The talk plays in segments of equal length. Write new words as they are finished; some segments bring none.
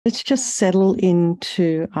Let's just settle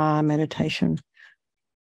into our meditation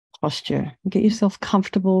posture. Get yourself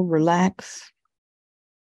comfortable, relax.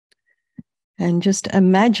 And just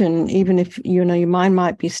imagine, even if, your mind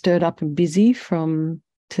might be stirred up and busy from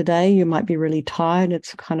today, you might be really tired.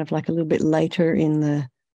 It's kind of like a little bit later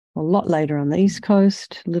a lot later on the East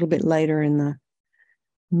Coast, a little bit later in the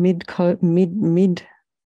mid, what do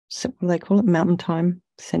they call it? Mountain time,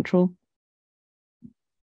 central.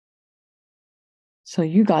 So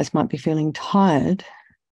you guys might be feeling tired,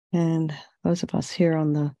 and those of us here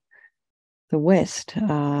on the West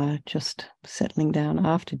are just settling down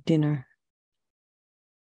after dinner.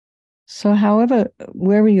 So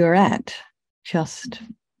wherever you're at, just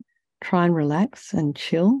try and relax and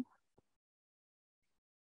chill,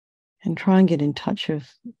 and try and get in touch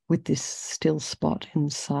with this still spot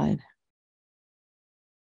inside.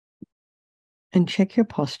 And check your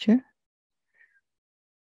posture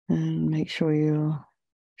and make sure your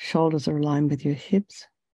shoulders are aligned with your hips.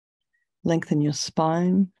 Lengthen your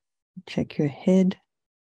spine, check your head.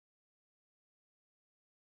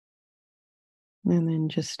 And then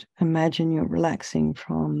just imagine you're relaxing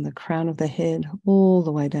from the crown of the head all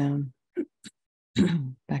the way down,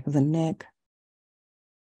 back of the neck,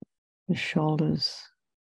 the shoulders,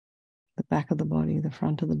 the back of the body, the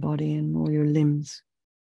front of the body, and all your limbs.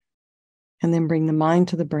 And then bring the mind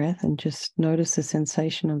to the breath and just notice the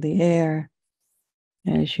sensation of the air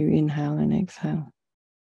as you inhale and exhale.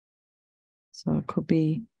 So it could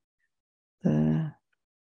be the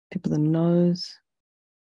tip of the nose,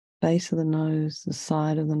 base of the nose, the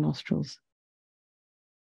side of the nostrils.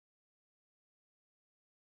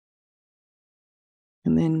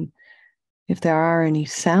 And then if there are any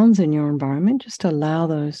sounds in your environment, just allow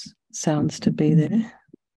those sounds to be there.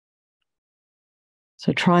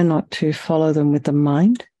 So try not to follow them with the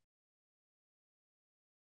mind.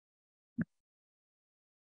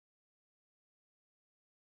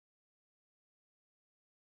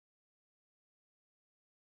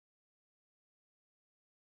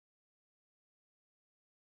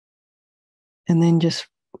 And then just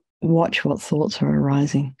watch what thoughts are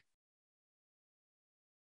arising.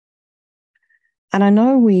 And I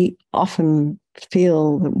know we often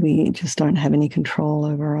feel that we just don't have any control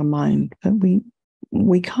over our mind, but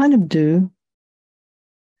we kind of do.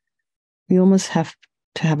 We almost have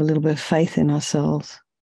to have a little bit of faith in ourselves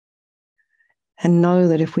and know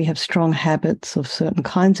that if we have strong habits of certain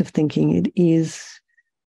kinds of thinking, it is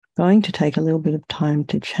going to take a little bit of time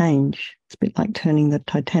to change. It's a bit like turning the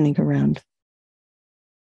Titanic around.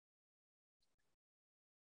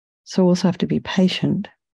 So we also have to be patient.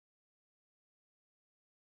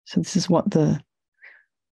 So this is what the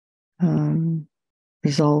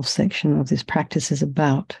resolve section of this practice is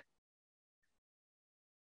about.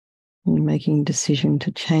 You're making a decision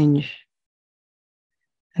to change,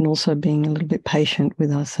 and also being a little bit patient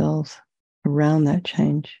with ourselves around that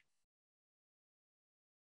change.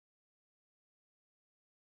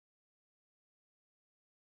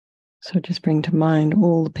 So just bring to mind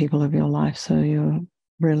all the people of your life, so your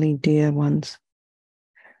really dear ones,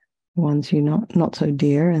 ones you not so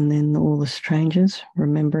dear, and then all the strangers,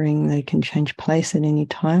 remembering they can change place at any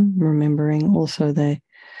time, remembering also they're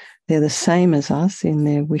the same as us in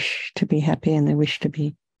their wish to be happy and their wish to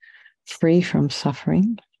be free from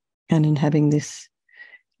suffering, and in having this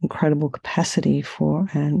incredible capacity for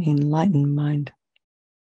an enlightened mind.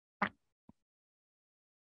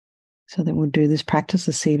 So that we'll do this practice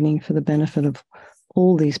this evening for the benefit of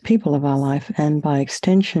all these people of our life, and by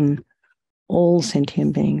extension, all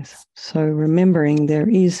sentient beings. So remembering there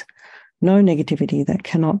is no negativity that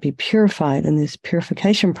cannot be purified, and this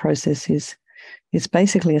purification process is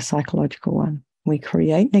basically a psychological one. We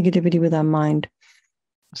create negativity with our mind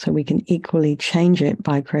so we can equally change it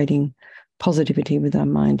by creating positivity with our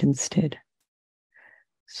mind instead.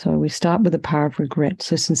 So we start with the power of regret.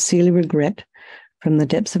 So sincerely regret from the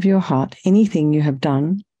depths of your heart anything you have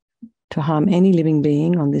done to harm any living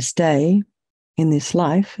being on this day, in this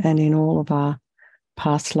life, and in all of our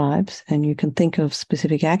past lives. And you can think of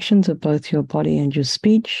specific actions of both your body and your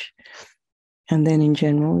speech, and then in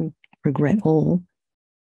general, regret all.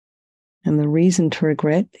 And the reason to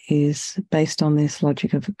regret is based on this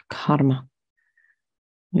logic of karma.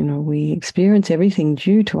 We experience everything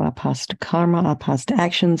due to our past karma, our past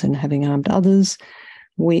actions, and having harmed others.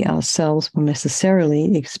 We ourselves will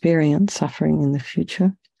necessarily experience suffering in the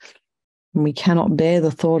future. And we cannot bear the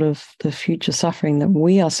thought of the future suffering that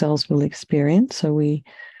we ourselves will experience. So we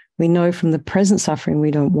know from the present suffering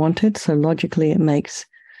we don't want it. So logically it makes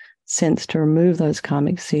sense to remove those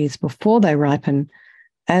karmic seeds before they ripen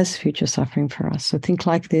as future suffering for us. So think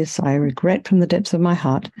like this: I regret from the depths of my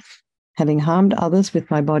heart having harmed others with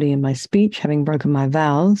my body and my speech, having broken my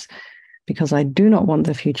vows, because I do not want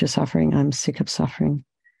the future suffering. I'm sick of suffering.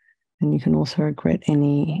 And you can also regret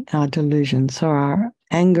any delusions. So our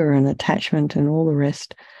anger and attachment and all the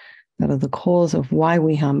rest that are the cause of why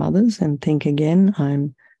we harm others, and think again,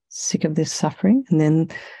 I'm sick of this suffering. And then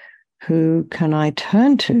who can I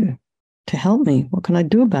turn to help me? What can I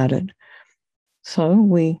do about it? So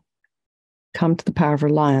we come to the power of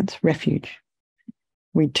reliance, refuge.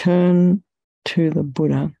 We turn to the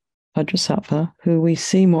Buddha, Vajrasattva, who we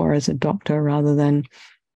see more as a doctor rather than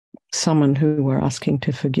someone who we're asking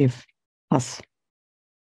to forgive us.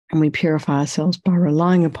 And we purify ourselves by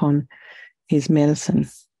relying upon his medicine.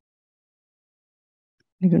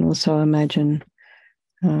 You can also imagine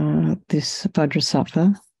this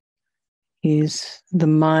Vajrasattva is the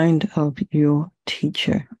mind of your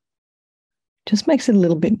teacher. Just makes it a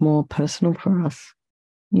little bit more personal for us.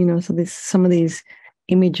 So there's some of these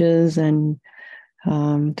images and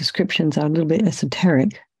descriptions are a little bit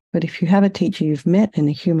esoteric, but if you have a teacher you've met in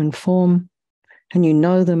a human form and you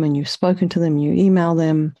know them and you've spoken to them, you email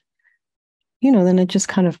them, then it just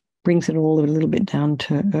kind of brings it all a little bit down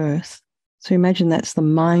to earth. So imagine that's the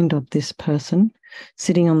mind of this person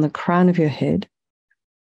sitting on the crown of your head,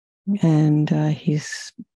 and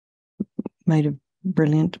he's made of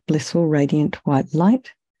brilliant, blissful, radiant white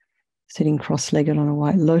light, sitting cross-legged on a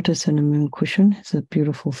white lotus and a moon cushion. It's a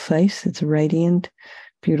beautiful face. It's radiant,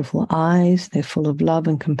 beautiful eyes. They're full of love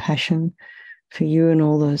and compassion for you and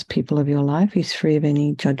all those people of your life. He's free of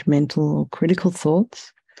any judgmental or critical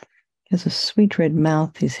thoughts. He has a sweet red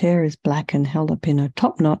mouth. His hair is black and held up in a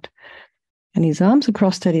top knot. And his arms are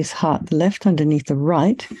crossed at his heart, the left underneath the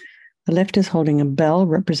right. The left is holding a bell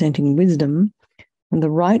representing wisdom, and the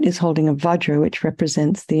right is holding a vajra, which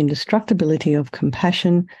represents the indestructibility of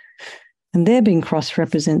compassion. And their being crossed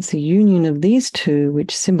represents the union of these two,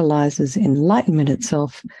 which symbolizes enlightenment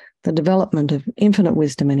itself, the development of infinite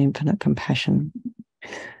wisdom and infinite compassion.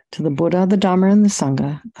 To the Buddha, the Dharma, and the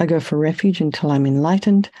Sangha, I go for refuge until I'm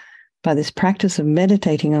enlightened. By this practice of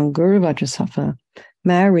meditating on Guru Vajrasattva,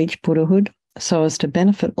 may I reach Buddhahood so as to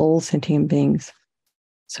benefit all sentient beings.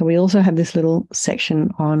 So we also have this little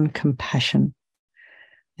section on compassion.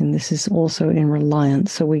 And this is also in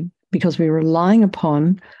reliance. So because we're relying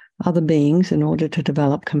upon other beings in order to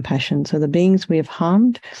develop compassion. So the beings we have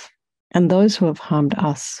harmed and those who have harmed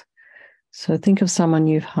us. So think of someone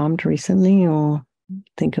you've harmed recently, or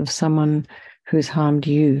think of someone who's harmed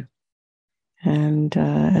you. And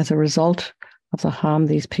as a result of the harm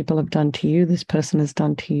these people have done to you, this person has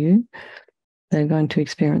done to you, they're going to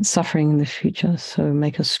experience suffering in the future. So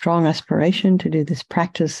make a strong aspiration to do this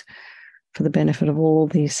practice for the benefit of all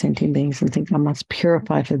these sentient beings, and think I must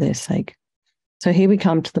purify for their sake. So here we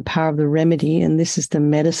come to the power of the remedy, and this is the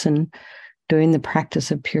medicine doing the practice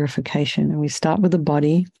of purification. And we start with the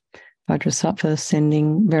body, Vajrasattva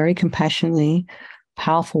sending very compassionately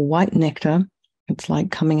powerful white nectar. It's like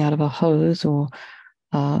coming out of a hose or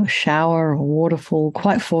a shower or waterfall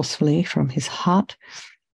quite forcefully from his heart.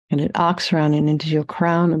 And it arcs around and into your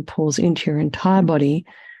crown and pours into your entire body,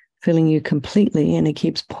 filling you completely. And it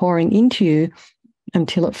keeps pouring into you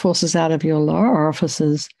until it forces out of your lower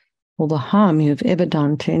orifices all the harm you have ever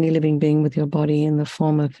done to any living being with your body in the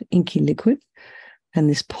form of inky liquid. And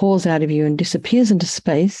this pours out of you and disappears into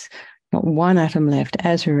space, not one atom left,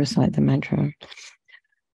 as we recite the mantra.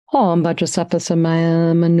 Om Vajrasattva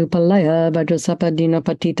Samaya Manupalaya Vajrasattva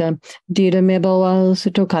Dinapatita Dita Meboa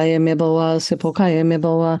Sutokaya Meboa Sipokaya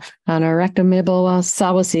Meboa Anarakta Meboa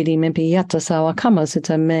Sawasidi Mempiyata Sawa Kama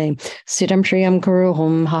Sita Me Sitam Shriyam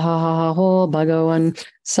Kuruhum Ha Ha Ha Ha Ho Bhagavan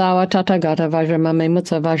Sawa Tatagata Vajramame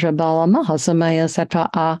Mutsa Vajrabala Mahasamaya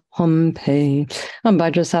Satra Ahum Pe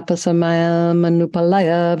Vajrasattva Samaya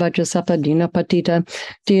Manupalaya Vajrasattva Dinapatita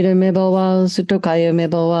Dita Meboa Sutokaya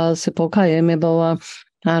Meboa Sipokaya Meboa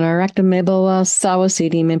Anarakta Meboa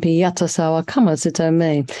Sawasidi Mempiyata Sawa Kama Sita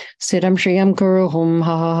Me Sitam Shriyam Kuruhum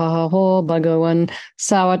Ha Ha Ha Ha Ho Bhagavan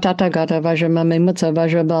Sawa Tatagata Vajramame Mutsa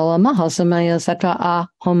Vajrabala Mahasamaya Satra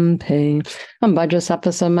Ahum Pe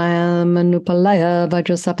Vajrasattva Samaya Manupalaya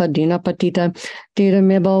Vajrasattva Dinapatita Dita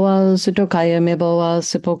Meboa Sutokaya Meboa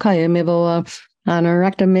Sipokaya Meboa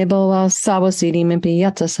Anarakta Meboa Sawasidi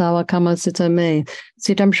Mempiyata Sawa Kama Sita Me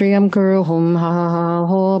Sitam Shriyam Kuruhum Ha Ha Ha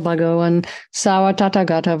Ho Bhagavan Sawa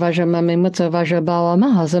Tatagata Vajramame Mutsa Vajrabala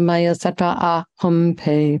Mahasamaya Satra Ahum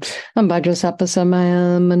Pe Vajrasattva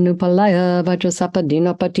Samaya Manupalaya Vajrasattva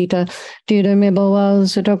Dinapatita Dita Meboa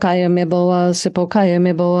Sutokaya Meboa Sipokaya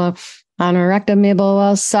Meboa Anarakta me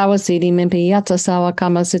boa sawa siddhi mimpi yata sawa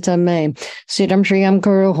kama sita me. Siddham shriyam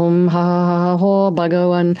kuru hum ha ha ha ho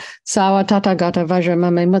bhagavan sawa tata gata vajra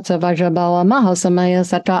mame mutsa vajra bala mahasamaya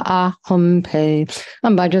satra aham pe.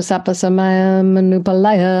 Vajrasattva samaya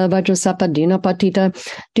manupalaya Vajrasattva dina patita.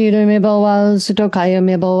 Dida me boa sutokaya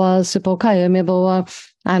me boa supokaya me boa.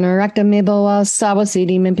 Anarakta me boa sawa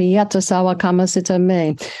siddhi mimpi yata sawa kama sita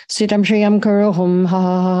me. Siddham shriyam kuru hum ha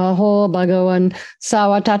ha ha ho bhagavan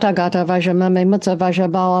sawa tata gata vajra mame mutsa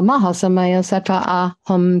vajra bala mahasamaya satra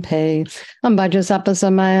aham pe. Vajrasattva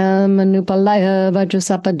samaya manupalaya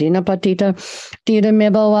Vajrasattva dina patita. Dida me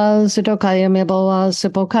boa sutokaya me boa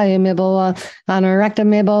supokaya me boa. Anarakta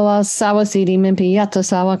me boa sawa siddhi mimpi yata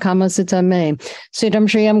sawa kama sita me. Siddham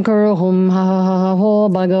shriyam kuru hum ha ha ha ho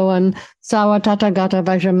bhagavan sawa tata gata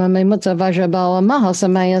vajra mame mutsa vajra bala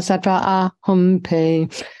mahasamaya satra aham pe.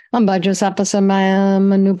 Vajrasattva samaya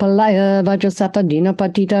manupalaya Vajrasattva dina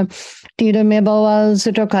patita. Dida me boa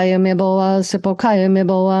sutokaya me boa supokaya me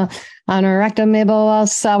boa. Anarakta me boa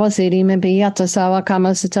sawa siddhi mimpi yata sawa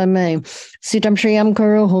kama sita me. Sitam shriyam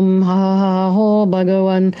kuru hum ha ha ha ho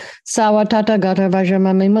bhagavan sawa tata gata vajra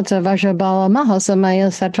mame mutsa vajra bala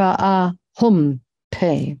mahasamaya satra aham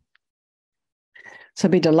pe. So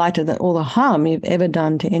be delighted that all the harm you've ever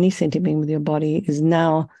done to any sentient being with your body is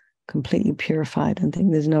now completely purified, and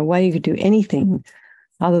think there's no way you could do anything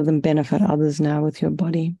other than benefit others now with your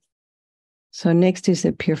body. So next is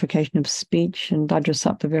the purification of speech, and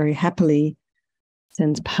Vajrasattva very happily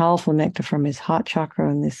sends powerful nectar from his heart chakra,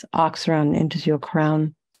 and this arcs around and enters your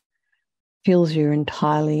crown, fills you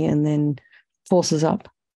entirely, and then forces up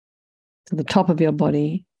to the top of your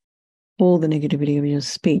body all the negativity of your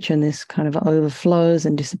speech, and this kind of overflows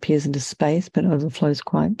and disappears into space, but overflows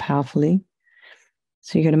quite powerfully.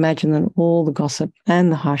 So you can imagine that all the gossip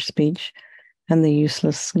and the harsh speech and the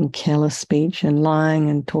useless and careless speech and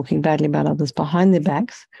lying and talking badly about others behind their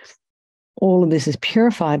backs, all of this is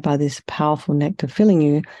purified by this powerful nectar filling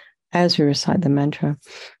you as we recite the mantra.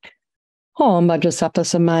 Om Vajrasattva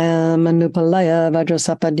samaya manupalaya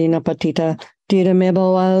Vajrasattva dina patita. Dida me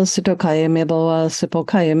boa sutokaya me boa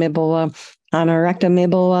supokaya me boa. Anarakta me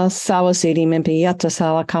boa sawa siddhi mimpi yata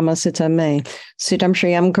sawa kama sita me. Sitam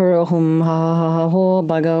shriyam kuru hum ha ha ha ho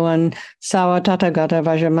bhagavan sawa tata gata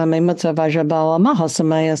vajra mame mutsa vajra bala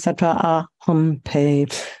mahasamaya satra aham pe.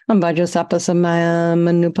 Vajrasattva samaya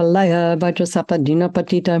manupalaya Vajrasattva dina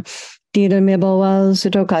patita. Dida me boa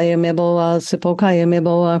sutokaya me boa supokaya me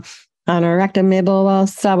boa. Anarakta me boa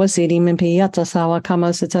sawa siddhi mimpi yata sawa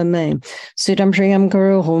kama sita me. Sitam shriyam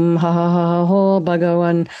kuru hum ha ha ha ho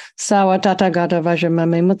bhagavan sawa tata gata vajra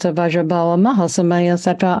mame mutsa vajra bala mahasamaya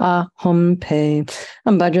satra aham pe.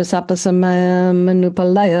 Vajrasattva samaya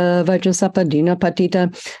manupalaya Vajrasattva dina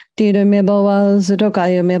patita. Dida me boa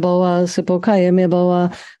sutokaya me boa supokaya me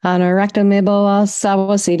boa. Anarakta me boa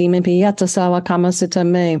sawa siddhi mimpi yata sawa kama sita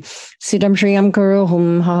me. Sitam shriyam kuru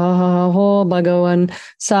hum ha ha ha ho bhagavan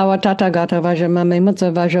sawa tata gata vajra mame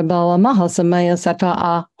mutsa vajra bala mahasamaya satra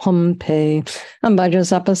aham pe.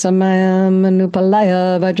 Vajrasattva samaya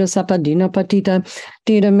manupalaya Vajrasattva dina patita.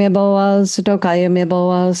 Dida me boa sutokaya me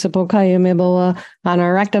boa supokaya me boa.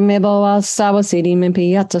 Anarakta me boa sawa siddhi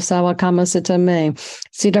mimpi yata sawa kama sita me.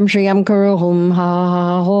 Sitam shriyam kuru hum ha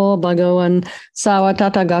ha ha ho bhagavan sawa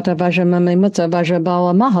tata gata vajra mame mutsa vajra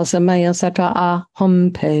bala mahasamaya satra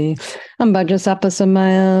aham pe. Vajrasattva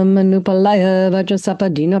samaya manupalaya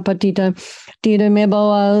Vajrasattva dina patita. Dida me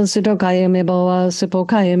boa sutokaya me boa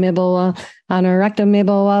supokaya me boa. Anarakta me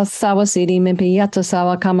boa sawa siddhi mimpi yata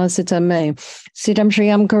sawa kama sita me. Sitam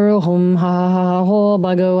shriyam kuru hum ha ha ha ho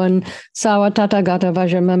bhagavan sawa tata gata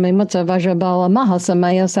vajra mame mutsa vajra bala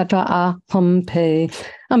mahasamaya satra aham pe.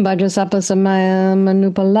 Vajrasattva samaya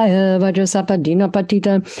manupalaya Vajrasattva dina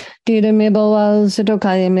patita. Dida me boa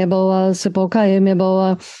sutokaya me boa supokaya me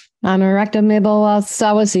boa. Anarakta me boa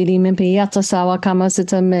sawa siddhi mimpi yata sawa kama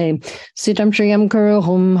sita me. Sitam shriyam kuru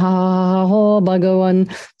hum ha ha ha ho bhagavan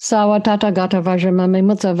sawa tata gata vajra mame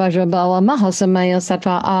mutsa vajra bala mahasamaya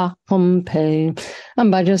satra aham pe.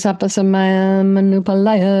 Vajrasattva samaya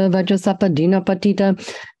manupalaya Vajrasattva dina patita.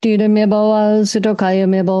 Dida me boa sutokaya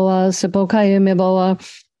me boa supokaya me boa.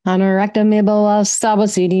 Anarakta me boa sawa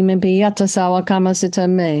siddhi mimpi yata sawa kama sita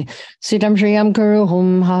me. Sitam shriyam kuru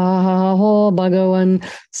hum ha ha ha ho bhagavan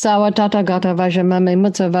sawa tata gata vajra mame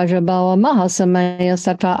mutsa vajra bala mahasamaya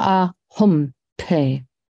satra aham pe.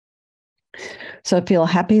 So feel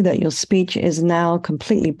happy that your speech is now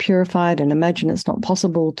completely purified, and imagine it's not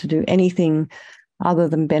possible to do anything other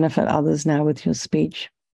than benefit others now with your speech.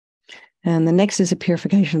 And the next is a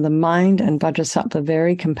purification of the mind, and Vajrasattva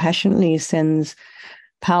very compassionately sends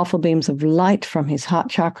powerful beams of light from his heart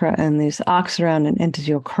chakra, and this arcs around and enters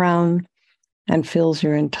your crown, and fills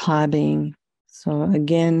your entire being. So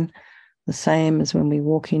again, the same as when we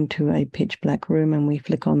walk into a pitch black room and we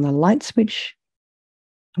flick on the light switch,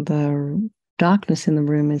 the darkness in the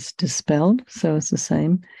room is dispelled. So it's the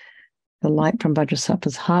same. The light from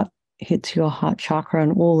Vajrasattva's heart hits your heart chakra,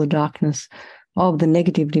 and all the darkness of the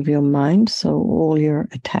negativity of your mind, so all your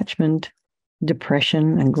attachment,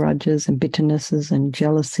 depression and grudges and bitternesses and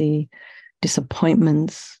jealousy,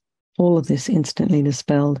 disappointments, all of this instantly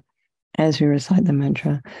dispelled as we recite the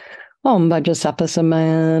mantra. Om Vajrasattva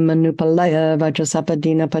Samaya Manupalaya Vajrasattva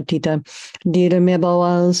Dina Patita Dita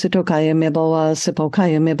Meboa Sutokaya Meboa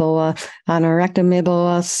Sipokaya Meboa Anarakta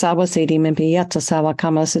Meboa Sawasedi Mempiyata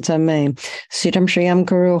Sawakama Sitame Sitam Shriyam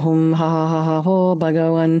Kuruhum Ha Ha Ha Ha Ho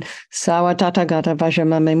Bhagavan Sawatata Gata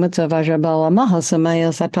Vajramame Mutta Vajrabala Mahasamaya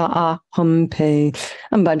Sata Ahum Pe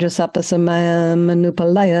Vajrasattva Samaya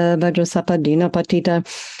Manupalaya Vajrasattva Dina Patita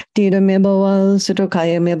Dita Meboa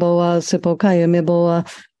Sutokaya Meboa Sipokaya Meboa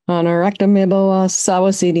Anarakta meboa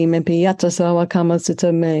sawasidi mempiyata sawakama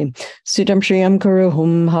sitame sitam shriyam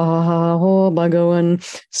kuruhum ha ha ha ho bhagavan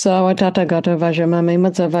sawatata gata vajramame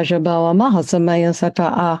matsa vajrabala mahasamaya sata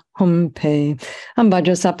ahum pe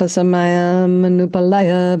Vajrasattva samaya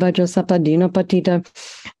manupalaya Vajrasattva dina patita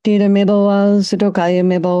dita meboa sutokaya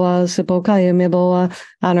meboa sipokaya meboa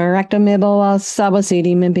Anarakta meboa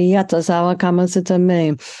sawasidi mempiyata sawakama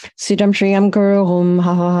sitame sitam shriyam kuruhum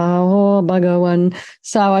ha ha ha ho bhagavan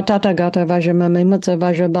Sawatata gata vajramame mutta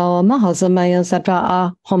vajrabala mahasamaya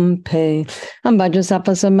satra ahum pe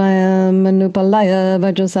Vajrasattva samaya manupalaya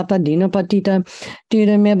Vajrasattva dina patita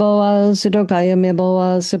dita meboa sutokaya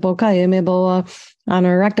meboa sipokaya meboa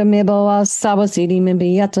Anarakta meboa sawasidi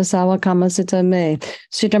mempiyata sawakama sitame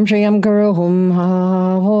sitam shriyam kuruhum ha ha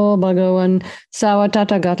ha ho bhagavan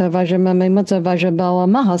sawatata gata vajramame mutta vajrabala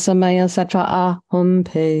mahasamaya satra ahum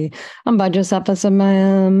pe Vajrasattva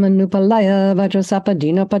samaya manupalaya Vajrasattva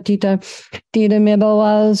dina patita dita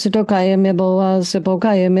meboa sutokaya meboa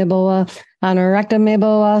sipokaya meboa Anarakta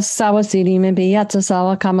meboa sawasidi mempiyata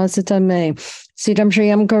sawakama sitame sitam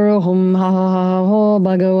shriyam kuruhum ha ha ha ho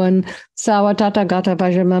bhagavan sawatata gata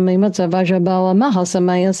vajramame mutta vajrabala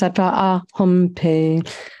mahasamaya satra ahum pe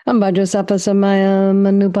Vajrasattva samaya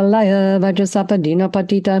manupalaya Vajrasattva dina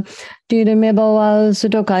patita dita meboa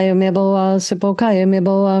sutokaya meboa sipokaya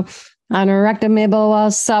meboa Anarakta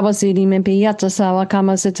meboa sawasidi mempiyata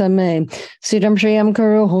sawakama sitame sitam shriyam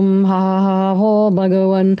kuruhum ha ha ha ho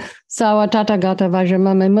bhagavan sawatata gata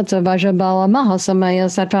vajramame mutta vajrabala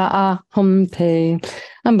mahasamaya satra ahum pe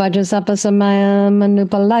Vajrasattva samaya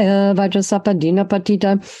manupalaya Vajrasattva dina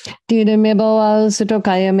patita dita meboa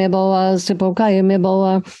sutokaya meboa sipokaya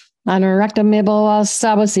meboa Anarakta meboa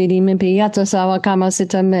sawasidi mempiyata sawakama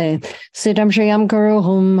sitame sitam shriyam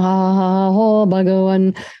kuruhum ha ha ha ho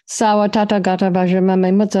bhagavan sawatata gata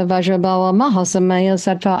vajramame mutta vajrabala mahasamaya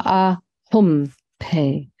satra ahum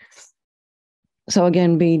pe. So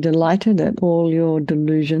again, be delighted at all your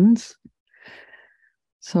delusions.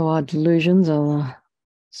 So our delusions are the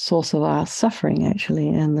source of our suffering, actually,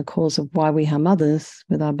 and the cause of why we harm others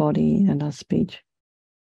with our body and our speech.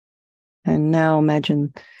 And now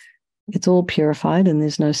imagine it's all purified and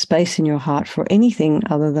there's no space in your heart for anything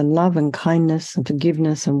other than love and kindness and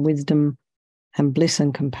forgiveness and wisdom and bliss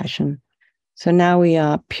and compassion. So now we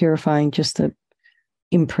are purifying just the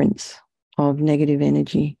imprints of negative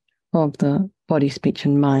energy of the body, speech,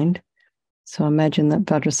 and mind. So imagine that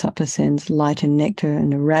Vajrasattva sends light and nectar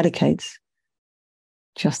and eradicates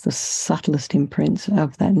just the subtlest imprints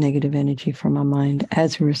of that negative energy from our mind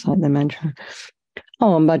as we recite the mantra.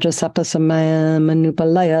 Om Vajrasattva samaya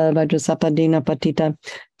manupalaya Vajrasattva dina patita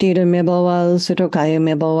dita meboa sutokaya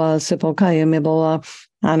meboa sipokaya meboa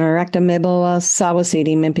Anarakta meboa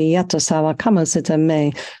sawasidi mempiyata sawakama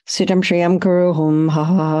sitame sitam shriyam kuruhum ha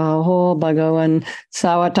ha ha ho bhagavan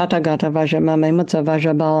sawatata gata vajramame mutta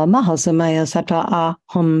vajrabala mahasamaya satra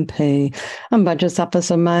ahum pe Vajrasattva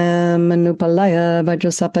samaya manupalaya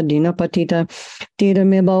Vajrasattva dina patita dita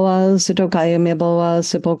meboa sutokaya meboa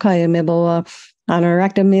sipokaya meboa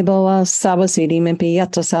Anarakta meboa sawasidi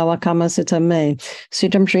mempiyata sawakama sitame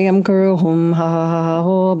sitam shriyam kuruhum ha ha ha ha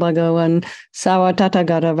ho bhagavan sawatata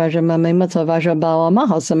gata vajramame mutta vajrabala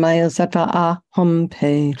mahasamaya satra ahum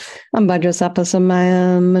pe Vajrasattva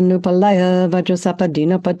samaya manupalaya Vajrasattva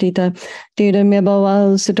dina patita dita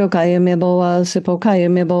meboa sutokaya meboa sipokaya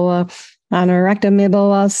meboa Anarakta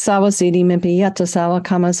miboa sawa siddhi mimpi yata sawa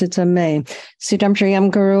kama sita me. Sitam shriyam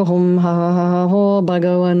guru hum ha ha ha ha ho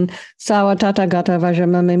bhagavan. Sawa tata gata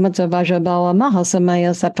vajramami mutta vajrabawa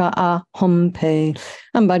mahasamaya sattva ahum pe.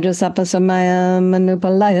 Vajrasattva samaya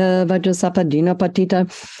manupalaya vajrasattva dinapatita.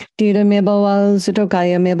 Dita miboa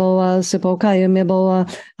sutokaya miboa supokaya miboa.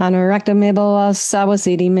 Anarakta miboa sawa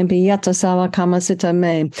siddhi mimpi yata sawa kama sita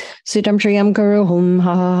me. Sitam shriyam guru hum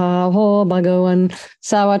ha ha ha ha ho bhagavan.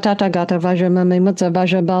 Sawa tata gata vajramami mutta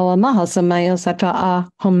vajrabawa mahasamaya sattva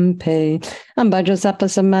ahum pe. Vajrasattva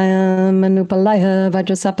samaya manupalaya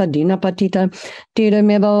vajrasattva dinapatita. Dita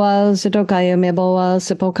miboa sutokaya miboa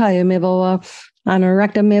supokaya miboa.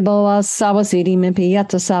 Anarakta miboa sawa siddhi mimpi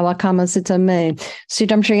yata sawa kama sita me.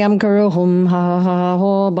 Sitam shriyam guru hum ha ha ha ha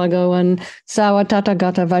ho bhagavan. Sawa tata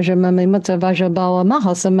gata vajramami mutta vajrabawa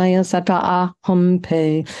mahasamaya sattva ahum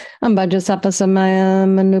pe. Vajrasattva samaya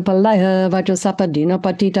manupalaya vajrasattva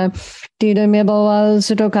dinapatita. Dita miboa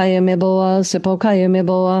sutokaya miboa supokaya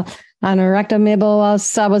miboa. Anarakta miboa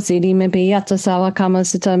sawa siddhi mimpi yata sawa kama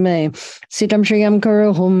sita me. Sitam shriyam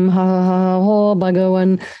guru hum ha ha ha ha ho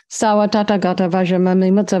bhagavan. Sawa tata gata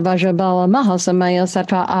vajramami mutta vajrabawa mahasamaya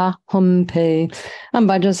sattva ahum pe.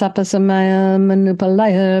 Vajrasattva samaya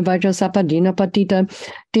manupalaya vajrasattva dinapatita.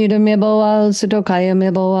 Dita miboa sutokaya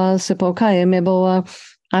miboa supokaya miboa.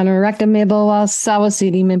 Anarakta miboa sawa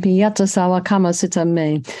siddhi mimpi yata sawa kama sita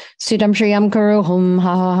me. Sitam shriyam guru hum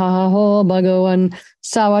ha ha ha ha ho bhagavan.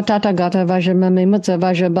 Sawa tata gata vajramami mutta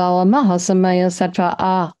vajrabawa mahasamaya sattva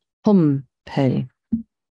ahum pe.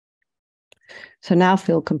 So now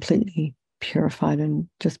feel completely purified and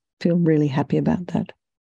just feel really happy about that.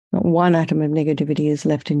 Not one atom of negativity is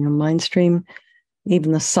left in your mind stream.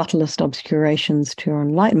 Even the subtlest obscurations to your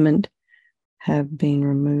enlightenment have been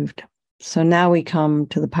removed. So now we come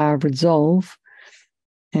to the power of resolve,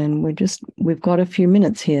 and we've got a few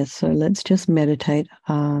minutes here. So let's just meditate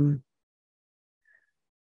on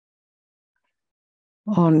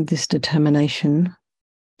this determination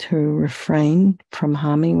to refrain from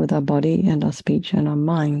harming with our body and our speech and our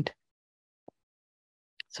mind.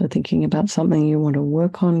 So thinking about something you want to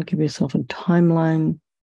work on, give yourself a timeline.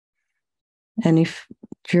 And if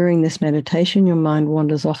during this meditation your mind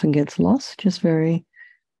wanders off and gets lost, just very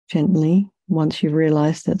gently, once you've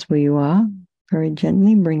realized that's where you are, very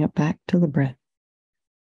gently bring it back to the breath.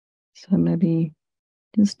 So maybe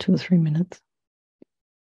just 2 or 3 minutes.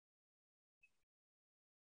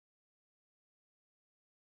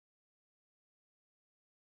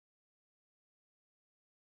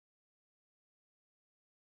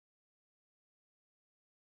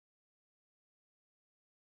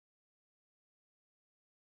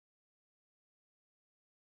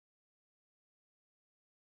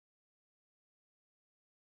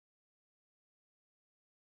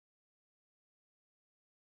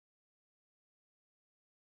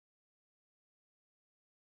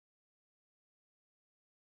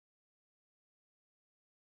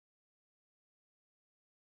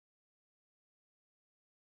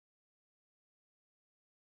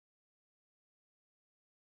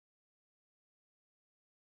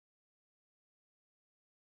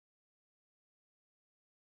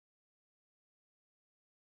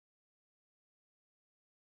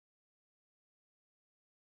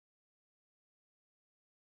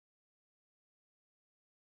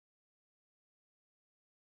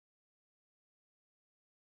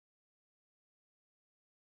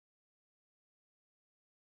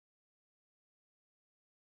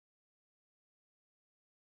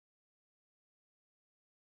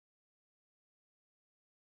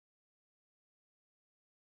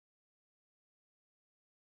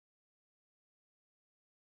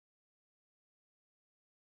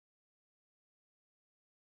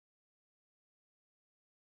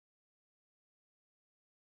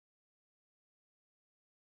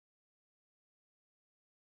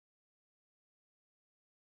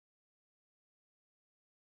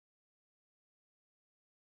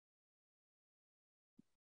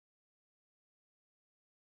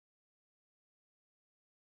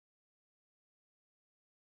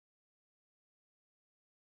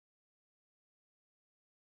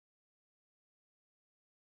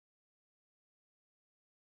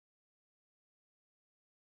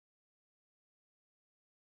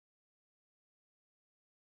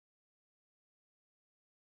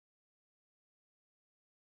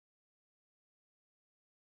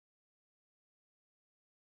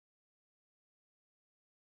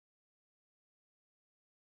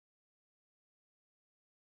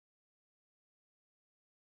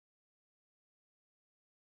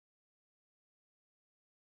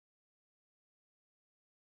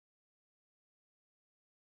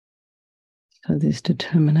 So this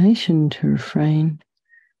determination to refrain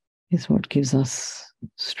is what gives us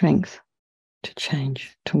strength to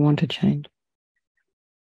change, to want to change.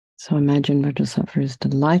 So imagine Vajrasattva is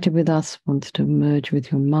delighted with us, wants to merge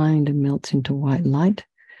with your mind and melts into white light.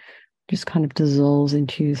 Just kind of dissolves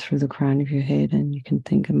into you through the crown of your head, and you can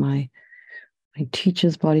think of my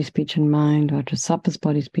teacher's body, speech, and mind, Vajrasattva's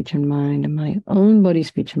body, speech, and mind, and my own body,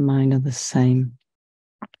 speech, and mind are the same.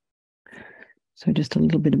 So just a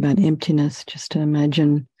little bit about emptiness, just to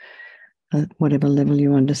imagine at whatever level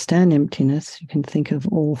you understand emptiness, you can think of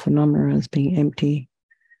all phenomena as being empty.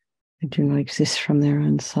 They do not exist from their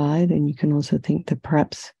own side. And you can also think that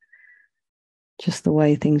perhaps just the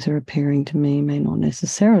way things are appearing to me may not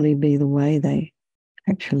necessarily be the way they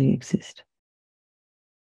actually exist.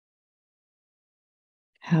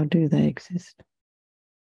 How do they exist?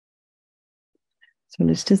 So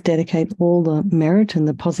let's just dedicate all the merit and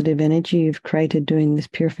the positive energy you've created doing this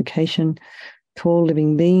purification to all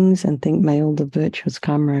living beings, and think, may all the virtuous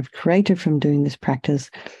karma I've created from doing this practice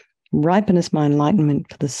ripen as my enlightenment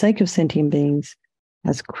for the sake of sentient beings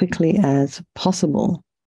as quickly as possible.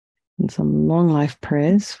 And some long life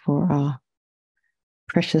prayers for our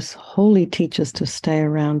precious holy teachers to stay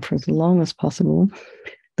around for as long as possible.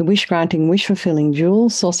 The wish-granting, wish-fulfilling jewel,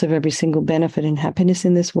 source of every single benefit and happiness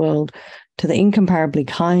in this world, to the incomparably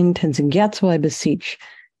kind Tenzin Gyatso I beseech,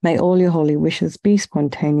 may all your holy wishes be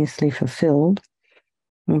spontaneously fulfilled.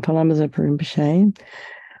 And Palama Rinpoche.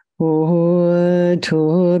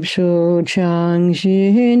 Tub shu chang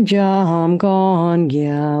shin jam gon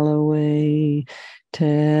Galloway,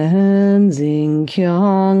 Tenzin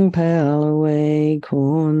kyang pel away,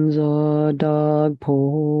 kunzo dog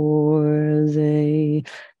porze.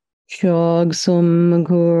 Shog sum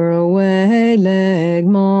kur away leg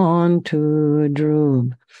mon to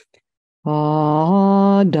drub.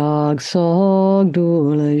 Dog sog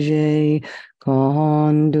dulaje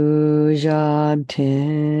kondu jab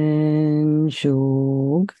ten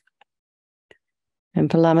shog. And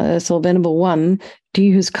Palama Ursel Venerable One, to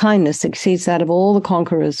you whose kindness exceeds that of all the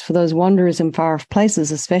conquerors, for those wanderers in far-off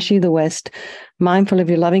places, especially the West, mindful of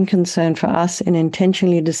your loving concern for us in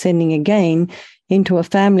intentionally descending again into a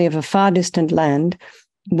family of a far distant land,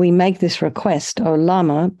 we make this request. O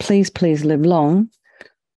Lama, please, please live long.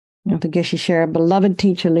 And for Geshe Share, beloved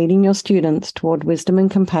teacher, leading your students toward wisdom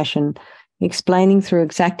and compassion, explaining through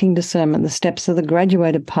exacting discernment the steps of the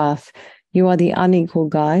graduated path, you are the unequal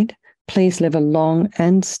guide. Please live a long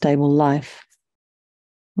and stable life.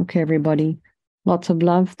 Okay, everybody. Lots of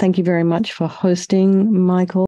love. Thank you very much for hosting, Michael.